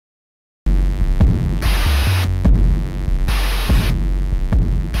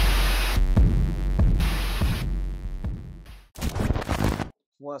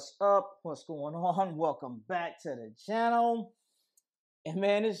What's up? What's going on? Welcome back to the channel. And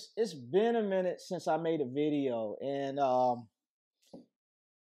man, it's been a minute since I made a video, and I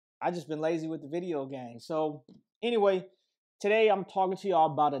just been lazy with the video game. So anyway, today I'm talking to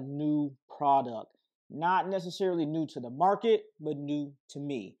y'all about a new product. Not necessarily new to the market, but new to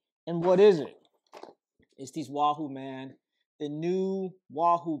me. And what is it? It's these Wahoo, man. The new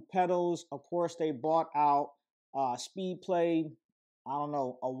Wahoo pedals. Of course, they bought out SpeedPlay, I don't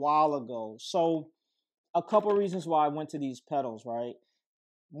know, a while ago. So a couple of reasons why I went to these pedals, right?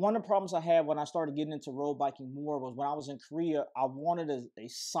 One of the problems I had when I started getting into road biking more was when I was in Korea, I wanted a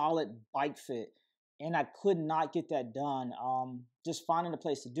solid bike fit, and I could not get that done. Just finding a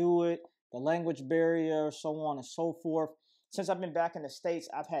place to do it, the language barrier, so on and so forth. Since I've been back in the States,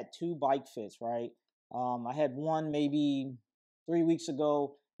 I've had two bike fits, right? I had one maybe 3 weeks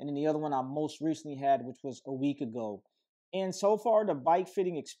ago, and then the other one I most recently had, which was a week ago. And so far, the bike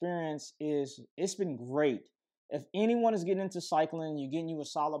fitting experience it's been great. If anyone is getting into cycling, you're getting you a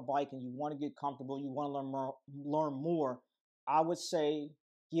solid bike and you want to get comfortable, you want to learn more, I would say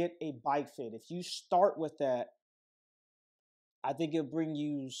get a bike fit. If you start with that, I think it'll bring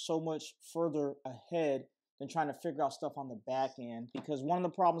you so much further ahead than trying to figure out stuff on the back end. Because one of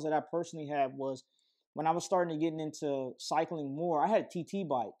the problems that I personally had was when I was starting to get into cycling more, I had a TT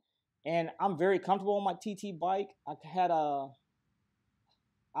bike. And I'm very comfortable on my TT bike. I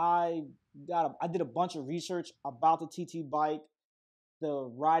did a bunch of research about the TT bike, the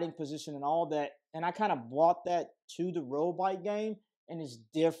riding position and all that, and I kind of brought that to the road bike game, and it's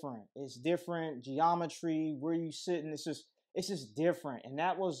different. It's different geometry, where you sit, and it's just different. And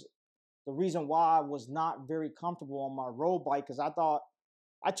that was the reason why I was not very comfortable on my road bike, because I thought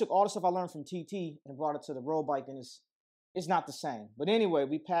I took all the stuff I learned from TT and brought it to the road bike, and it's not the same. But anyway,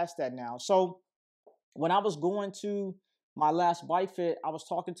 we passed that now. So when I was going to my last bike fit, I was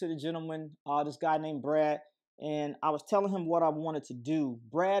talking to the gentleman, this guy named Brad, and I was telling him what I wanted to do.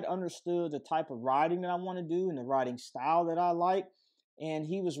 Brad understood the type of riding that I want to do and the riding style that I like, and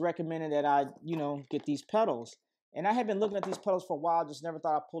he was recommending that I, get these pedals. And I had been looking at these pedals for a while, just never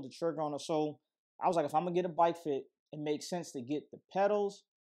thought I'd pull the trigger on it. So I was like, if I'm gonna get a bike fit, it makes sense to get the pedals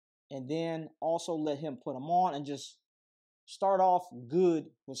and then also let him put them on and just start off good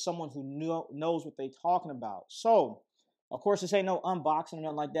with someone who knows what they're talking about. So, of course, this ain't no unboxing or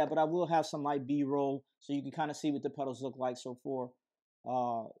nothing like that, but I will have some light B-roll so you can kind of see what the pedals look like so forth,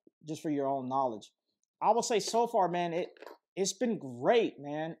 just for your own knowledge. I will say so far, man, it's been great,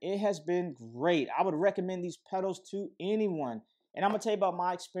 man. It has been great. I would recommend these pedals to anyone. And I'm going to tell you about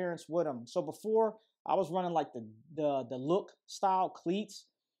my experience with them. So before, I was running like the look style cleats.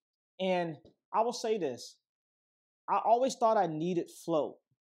 And I will say this. I always thought I needed float,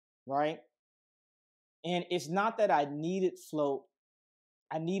 right? And it's not that I needed float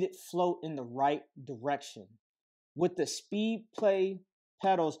in the right direction. With the SpeedPlay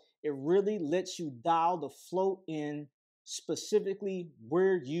pedals, it really lets you dial the float in specifically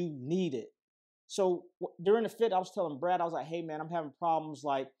where you need it. So during the fit, I was telling Brad, I was like, hey man, I'm having problems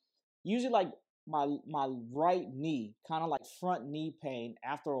like usually like my right knee, kind of like front knee pain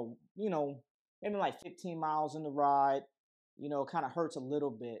after, maybe like 15 miles in the ride, kind of hurts a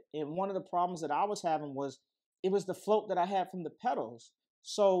little bit. And one of the problems that I was having was it was the float that I had from the pedals.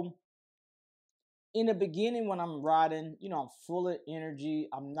 So in the beginning when I'm riding, I'm full of energy.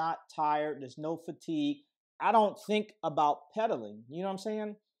 I'm not tired. There's no fatigue. I don't think about pedaling. You know what I'm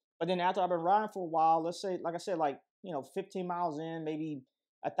saying? But then after I've been riding for a while, let's say, like I said, 15 miles in, maybe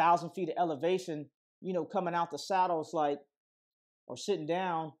 1,000 feet of elevation, coming out the saddles, or sitting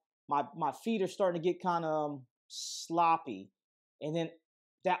down, my feet are starting to get kind of sloppy. And then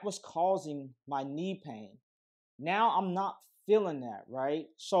that was causing my knee pain. Now I'm not feeling that, right?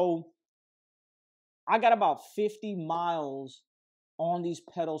 So I got about 50 miles on these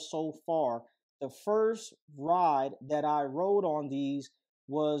pedals so far. The first ride that I rode on these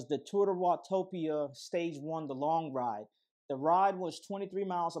was the Tour de Watopia Stage 1, the long ride. The ride was 23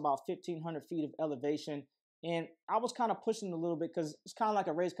 miles, about 1,500 feet of elevation. And I was kind of pushing a little bit because it's kind of like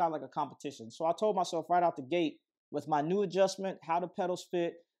a race, kind of like a competition. So I told myself right out the gate, with my new adjustment, how the pedals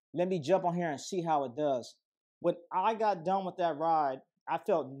fit, let me jump on here and see how it does. When I got done with that ride, I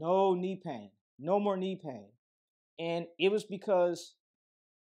felt no knee pain, no more knee pain. And it was because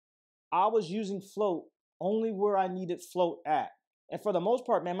I was using float only where I needed float at. And for the most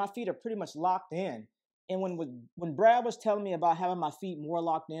part, man, my feet are pretty much locked in. And when Brad was telling me about having my feet more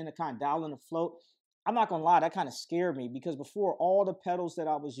locked in to kind of dial in the float, I'm not gonna lie, that kind of scared me because before all the pedals that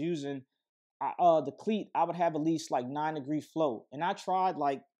I was using, the cleat, I would have at least like 9-degree float. And I tried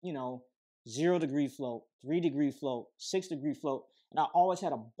 0-degree float, 3-degree float, 6-degree float. and I always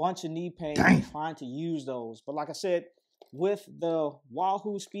had a bunch of knee pain trying to use those. But like I said, with the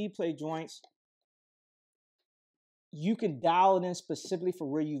Wahoo SpeedPlay joints, you can dial it in specifically for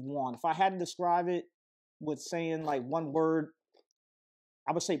where you want. If I had to describe it with saying like one word,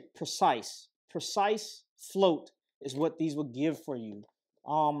 I would say precise. Precise float is what these will give for you.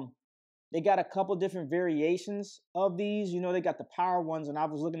 They got a couple different variations of these. You know, they got the power ones, and I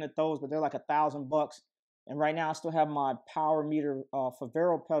was looking at those, but they're like $1,000. And right now, I still have my power meter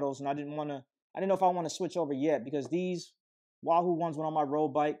Favero pedals, and I didn't know if I want to switch over yet, because these Wahoo ones went on my road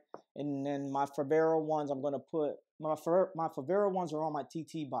bike, and then my Favero ones, I'm gonna put my Favero ones are on my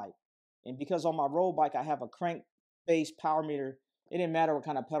TT bike, and because on my road bike I have a crank-based power meter, it didn't matter what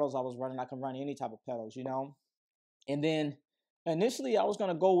kind of pedals I was running. I can run any type of pedals, you know. And then initially I was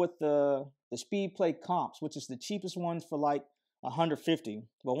gonna go with the SpeedPlay comps, which is the cheapest ones for like $150.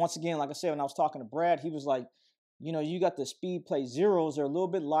 But once again, like I said, when I was talking to Brad, he was like, you know, you got the SpeedPlay Zeros. They're a little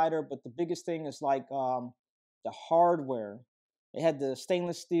bit lighter, but the biggest thing is like the hardware. It had the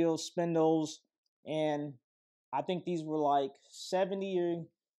stainless steel spindles, and I think these were like 70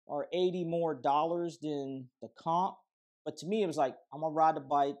 or 80 more dollars than the comp. But to me, it was like, I'm gonna ride the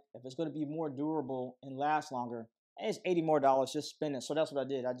bike. If it's gonna be more durable and last longer, and it's 80 more dollars, just spend it. So that's what I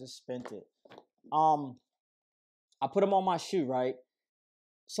did. I just spent it. I put them on my shoe, right?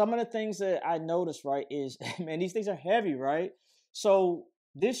 Some of the things that I noticed, right, is, man, these things are heavy, right? So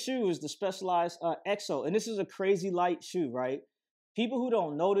this shoe is the Specialized EXO, and this is a crazy light shoe, right? People who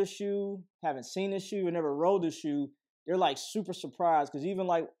don't know this shoe, haven't seen this shoe, and never rode this shoe, they're like super surprised, because even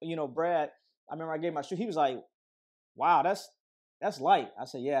like, you know, Brad, I remember I gave my shoe, he was like, wow, that's light. I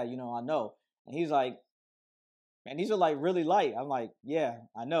said, yeah, you know, I know. And he's like, man, these are like really light. I'm like, yeah,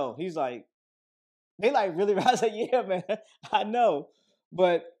 I know. He's like, they like really, I said, yeah, man, I know.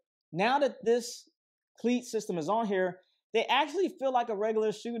 But now that this cleat system is on here, they actually feel like a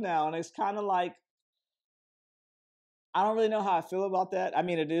regular shoe now. And it's kind of like, I don't really know how I feel about that. I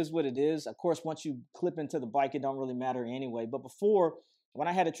mean, it is what it is. Of course, once you clip into the bike, it don't really matter anyway. But before, when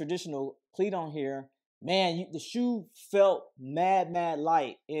I had a traditional cleat on here, man, the shoe felt mad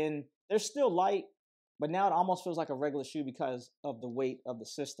light. And they're still light, but now it almost feels like a regular shoe because of the weight of the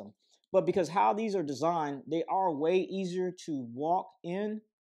system. But because how these are designed, they are way easier to walk in.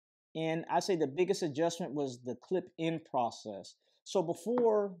 And I say the biggest adjustment was the clip in process. So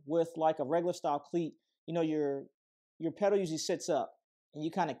before, with like a regular style cleat, you know, your pedal usually sits up and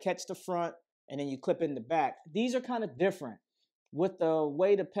you kind of catch the front and then you clip in the back. These are kind of different. With the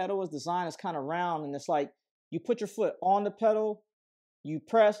way the pedal is designed, it's kind of round, and it's like you put your foot on the pedal, you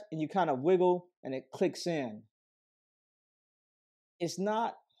press, and you kind of wiggle, and it clicks in. It's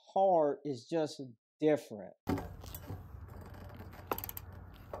not hard, it's just different.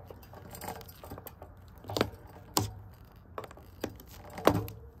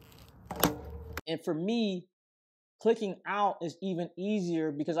 And for me, clicking out is even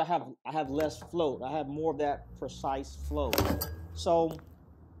easier because I have less float. I have more of that precise float. So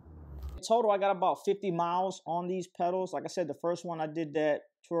in total, I got about 50 miles on these pedals. Like I said, the first one I did that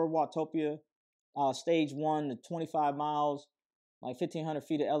Tour Watopia stage 1, the 25 miles, like 1,500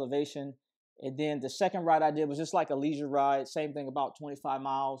 feet of elevation. And then the second ride I did was just like a leisure ride. Same thing, about 25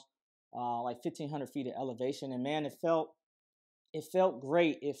 miles, like 1,500 feet of elevation. And man, it felt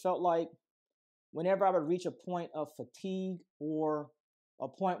great. It felt like whenever I would reach a point of fatigue or a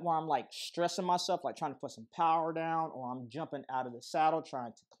point where I'm like stressing myself, like trying to put some power down, or I'm jumping out of the saddle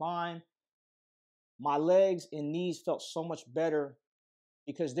trying to climb, my legs and knees felt so much better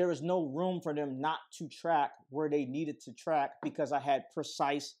because there was no room for them not to track where they needed to track because I had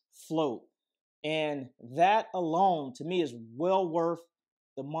precise float. And that alone, to me, is well worth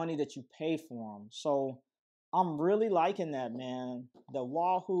the money that you pay for them. So I'm really liking that, man. The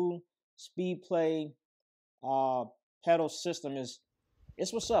Wahoo SpeedPlay pedal system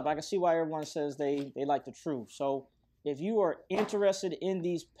it's what's up. I can see why everyone says they like the truth. So if you are interested in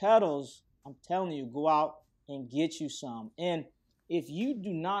these pedals, I'm telling you, go out and get you some. And if you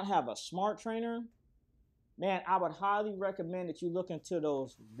do not have a smart trainer, man, I would highly recommend that you look into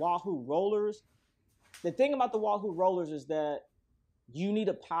those Wahoo rollers. The thing about the Wahoo rollers is that you need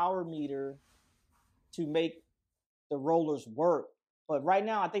a power meter to make the rollers work. But right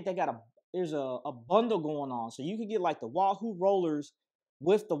now, I think there's a bundle going on. So you can get like the Wahoo rollers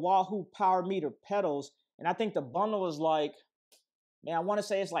with the Wahoo power meter pedals. And I think the bundle is like, man, I want to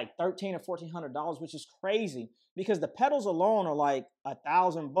say it's like $1,300 or $1,400, which is crazy because the pedals alone are like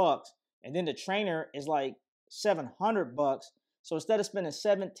 $1,000, and then the trainer is like $700. So instead of spending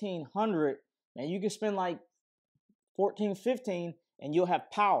 $1,700, man, you can spend like $1,400, $1,500, and you'll have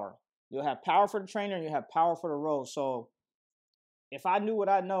power. You'll have power for the trainer and you'll have power for the roll. So if I knew what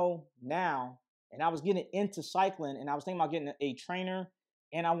I know now, and I was getting into cycling, and I was thinking about getting a trainer,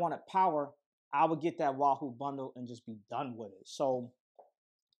 and I wanted power, I would get that Wahoo bundle and just be done with it. So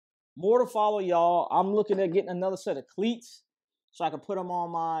more to follow, y'all. I'm looking at getting another set of cleats so I can put them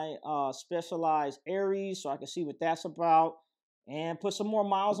on my Specialized Aries so I can see what that's about and put some more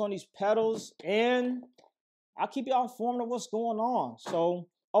miles on these pedals. And I'll keep y'all informed of what's going on. So,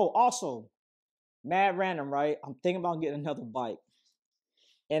 oh, also, mad random, right? I'm thinking about getting another bike.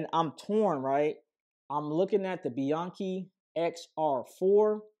 And I'm torn, right? I'm looking at the Bianchi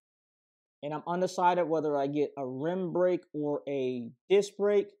XR4. And I'm undecided whether I get a rim brake or a disc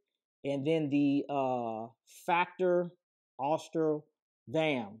brake. And then the Factor Austral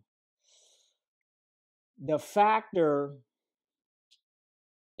VAM. The Factor,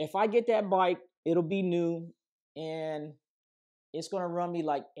 if I get that bike, it'll be new. And it's going to run me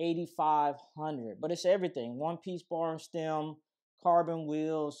like $8,500. But it's everything. One-piece bar and stem, carbon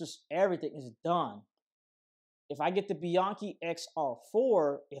wheels, just everything is done. If I get the Bianchi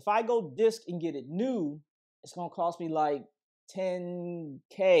XR4, if I go disc and get it new, it's going to cost me like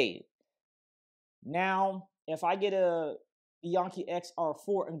 $10K. Now, if I get a Bianchi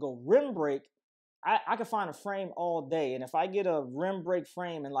XR4 and go rim brake, I can find a frame all day. And if I get a rim brake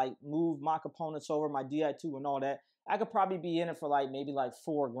frame and like move my components over, my Di2 and all that, I could probably be in it for like maybe like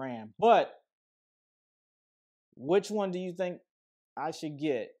 $4,000. But which one do you think I should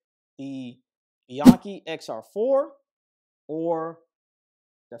get? The Bianchi XR4 or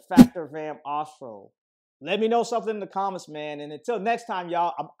the Factor VAM Austral? Let me know something in the comments, man. And until next time,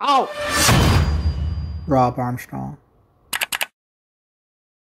 y'all, I'm out. RobbArmstrong.